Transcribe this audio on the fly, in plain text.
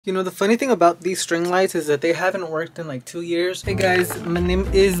You know, the funny thing about these string lights is that they haven't worked in like 2 years. Hey guys, my name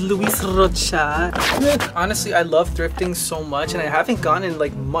is Luis Rocha. Honestly, I love thrifting so much and I haven't gone in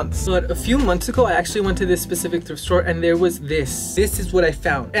like months. But a few months ago, I actually went to this specific thrift store and there was this. This is what I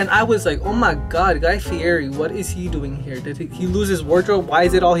found. And I was like, oh my God, Guy Fieri, what is he doing here? Did he lose his wardrobe? Why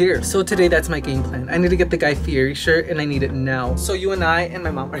is it all here? So today, that's my game plan. I need to get the Guy Fieri shirt and I need it now. So you and I and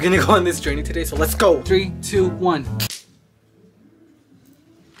my mom are gonna go on this journey today. So let's go. 3, 2, 1.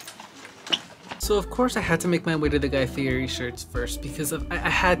 So of course I had to make my way to the Guy Fieri shirts first because I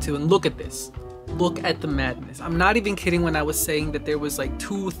had to, and look at this. Look at the madness. I'm not even kidding when I was saying that there was like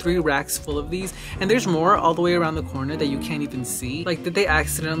 2-3 racks full of these, and there's more all the way around the corner that you can't even see. Like, did they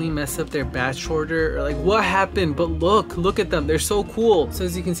accidentally mess up their batch order or like what happened? But look at them, they're so cool. So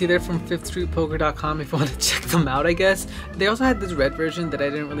as you can see, they're from 5thstreetpoker.com if you want to check them out, I guess. They also had this red version that I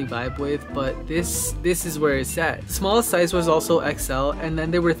didn't really vibe with, but this is where it's at. Smallest size was also XL, and then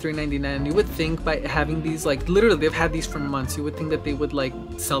they were $3.99. You would think by having these, like literally they've had these for months, you would think that they would like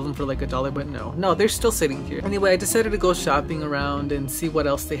sell them for like $1, but no, they're still sitting here. Anyway, I decided to go shopping around and see what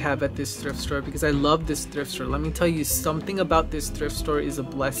else they have at this thrift store because I love this thrift store. Let me tell you, something about this thrift store is a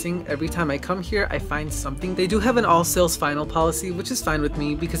blessing. Every time I come here, I find something. They do have an all sales final policy, which is fine with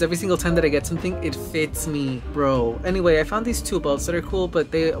me because every single time that I get something, it fits me, bro. Anyway, I found these 2 belts that are cool, but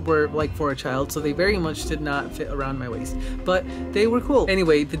they were like for a child, so they very much did not fit around my waist, but they were cool.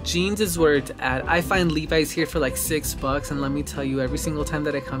 Anyway, the jeans is where it's at. I find Levi's here for like $6, and let me tell you, every single time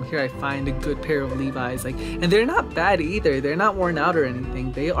that I come here, I find a good pair of Levi's, like, and they're not bad either. They're not worn out or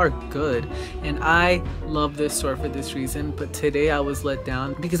anything. They are good, and I love this store for this reason. But today I was let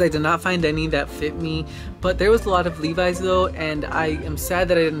down because I did not find any that fit me, but there was a lot of Levi's though, and I am sad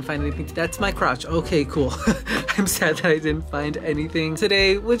that I didn't find anything. That's my crotch. Okay, cool. I'm sad that I didn't find anything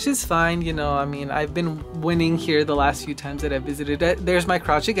today, which is fine. You know, I mean, I've been winning here the last few times that I visited. There's my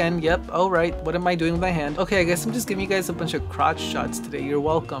crotch again. Yep. All right. What am I doing with my hand? Okay, I guess I'm just giving you guys a bunch of crotch shots today. You're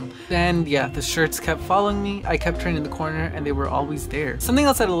welcome. And yeah, the shirts kept following me. I kept turning the corner and they were always there. Something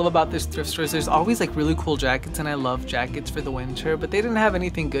else that I love about this thrift store is there's always like really cool jackets, and I love jackets for the winter, but they didn't have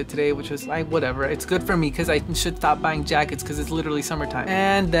anything good today, which was like whatever. It's good for me because I should stop buying jackets because it's literally summertime.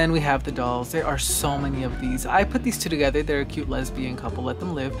 And then we have the dolls. There are so many of these. I put these 2 together. They're a cute lesbian couple. Let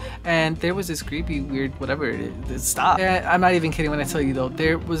them live. And there was this creepy weird whatever it is. Stop. And I'm not even kidding when I tell you though,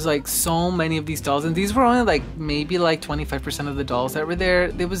 there was like so many of these dolls, and these were only like maybe like 25% of the dolls that were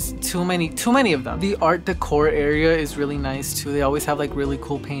there. There was too many of them. The art decor area is really nice too. They always have like really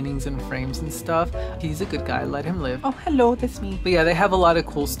cool paintings and frames and stuff. He's a good guy, let him live. Oh, hello, that's me. But yeah, they have a lot of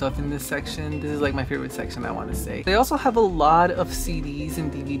cool stuff in this section. This is like my favorite section, I want to say. They also have a lot of CDs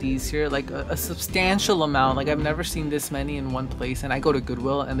and DVDs here, like a substantial amount. Like, I've never seen this many in one place, and I go to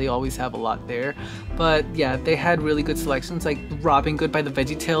Goodwill and they always have a lot there. But yeah, they had really good selections, like Robin Good by the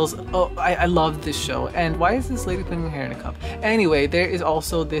VeggieTales. Oh, I love this show. And why is this lady putting her hair in a cup? Anyway, there is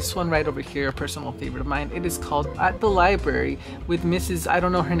also this one right over here, a personal favorite of mine. It is called At the Library with Mrs. I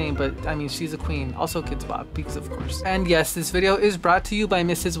don't know her name, but I mean, she's a queen. Also Kids Bop, because of course. And yes, this video is brought to you by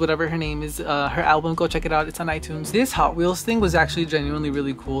Mrs. whatever her name is. Her album, go check it out. It's on iTunes. This Hot Wheels thing was actually genuinely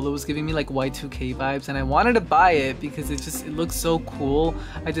really cool. It was giving me like Y2K vibes, and I wanted to buy it because it looks so cool.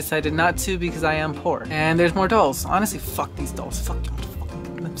 I decided not to because I am poor. And there's more dolls. Honestly, fuck these dolls. Fuck you.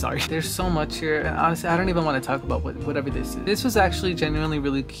 I'm sorry. There's so much here, and honestly, I don't even want to talk about whatever this is. This was actually genuinely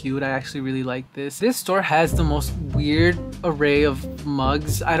really cute. I actually really like this. This store has the most weird array of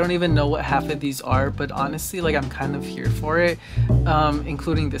mugs. I don't even know what half of these are, but honestly, like, I'm kind of here for it,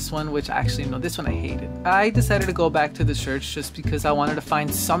 including this one, which actually, no, this one I hated. I decided to go back to the shirts just because I wanted to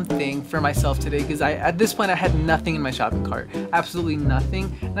find something for myself today, because at this point I had nothing in my shopping cart. Absolutely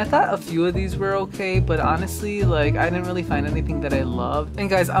nothing. And I thought a few of these were okay, but honestly, like, I didn't really find anything that I loved. And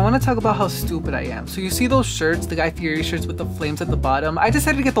guys, I want to talk about how stupid I am. So you see those shirts, the Guy Fieri shirts with the flames at the bottom? I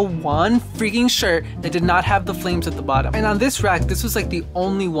decided to get the one freaking shirt that did not have the flames at the bottom. And on this rack, this was like the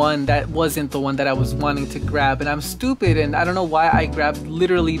only one that wasn't the one that I was wanting to grab. And I'm stupid, and I don't know why I grabbed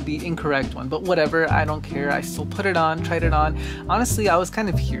literally the incorrect one, but whatever, I don't care. I still put it on, tried it on. Honestly, I was kind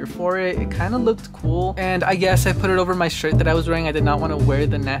of here for it. It kind of looked cool. And I guess I put it over my shirt that I was wearing. I did not want to wear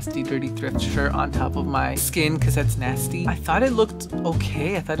the nasty dirty thrift shirt on top of my skin because that's nasty. I thought it looked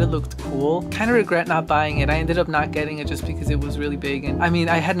okay. I thought it looked cool. Kind of regret not buying it. I ended up not getting it just because it was really big, and I mean,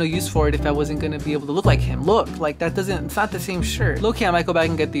 I had no use for it if I wasn't going to be able to look like him. Look, like, that doesn't, it's not the same shirt. low-key, I might go back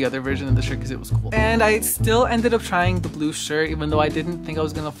and get the other version of the shirt because it was cool. And I still ended up trying the blue shirt, even though I didn't think I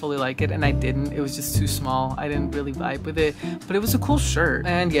was gonna fully like it, and I didn't. It was just too small. I didn't really vibe with it, but it was a cool shirt.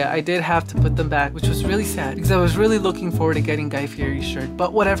 And yeah, I did have to put them back, which was really sad because I was really looking forward to getting Guy Fieri's shirt.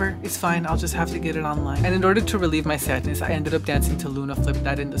 But whatever, it's fine. I'll just have to get it online. And in order to relieve my sadness, I ended up dancing to Luna. Flip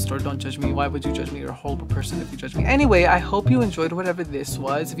that in the store. Don't judge me. Why would you judge me? You're a horrible person if you judge me. Anyway, I hope you enjoyed whatever this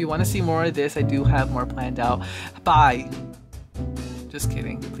was. If you want to see more of this, I do have more planned out. Bye. Just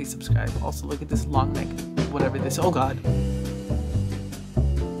kidding. Please subscribe. Also, look at this long neck. Whatever this. Oh God.